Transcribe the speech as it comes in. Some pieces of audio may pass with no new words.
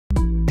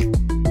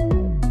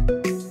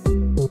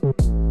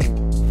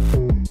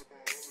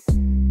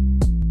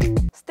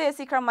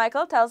Stacey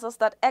Carmichael tells us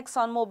that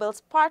ExxonMobil's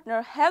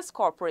partner Hess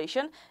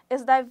Corporation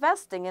is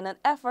divesting in an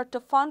effort to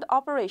fund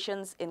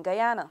operations in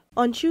Guyana.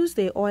 On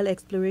Tuesday, oil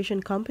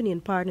exploration company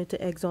and partner to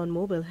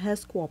ExxonMobil,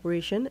 Hess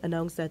Corporation,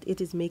 announced that it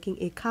is making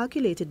a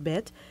calculated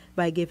bet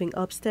by giving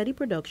up steady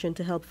production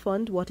to help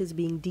fund what is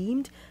being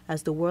deemed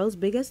as the world's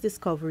biggest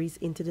discoveries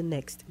into the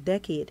next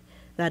decade.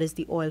 That is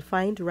the oil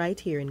find right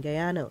here in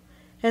Guyana.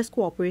 Hess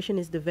Corporation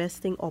is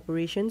divesting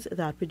operations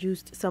that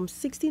produced some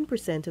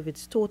 16% of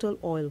its total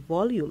oil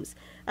volumes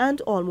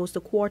and almost a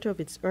quarter of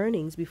its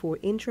earnings before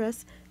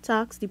interest,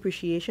 tax,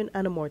 depreciation,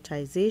 and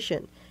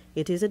amortization.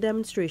 It is a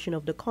demonstration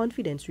of the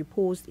confidence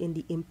reposed in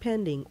the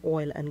impending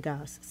oil and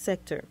gas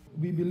sector.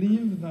 We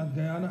believe that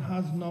Guyana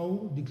has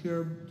now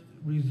declared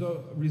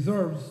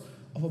reserves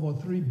of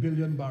about 3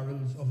 billion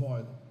barrels of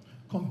oil.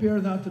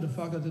 Compare that to the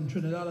fact that in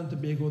Trinidad and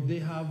Tobago they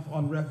have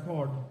on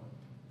record,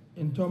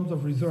 in terms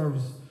of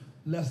reserves,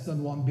 less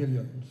than 1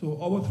 billion. So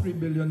our 3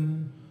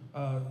 billion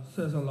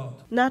says a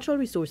lot. Natural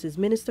Resources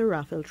Minister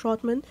Raphael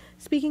Trotman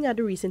speaking at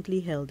the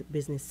recently held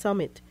business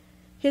summit.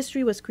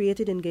 History was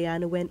created in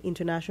Guyana when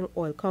international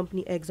oil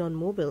company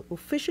ExxonMobil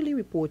officially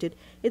reported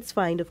its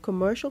find of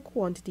commercial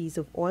quantities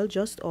of oil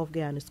just off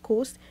Guyana's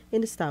coast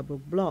in the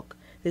Stabroek Block.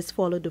 This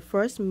followed the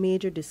first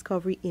major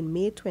discovery in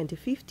May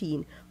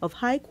 2015 of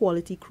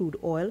high-quality crude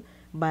oil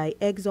by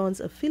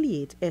Exxon's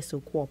affiliate Hess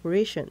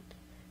Corporation.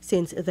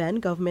 Since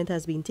then, government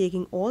has been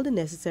taking all the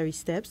necessary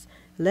steps,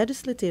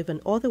 legislative and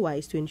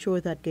otherwise, to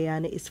ensure that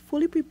Guyana is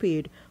fully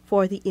prepared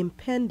for the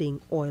impending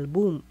oil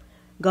boom.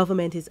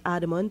 Government is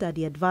adamant that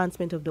the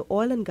advancement of the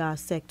oil and gas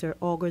sector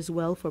augurs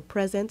well for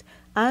present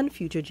and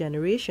future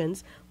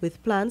generations,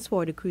 with plans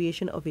for the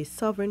creation of a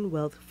sovereign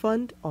wealth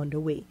fund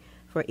underway.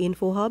 For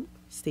InfoHub,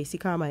 Stacey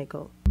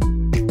Carmichael.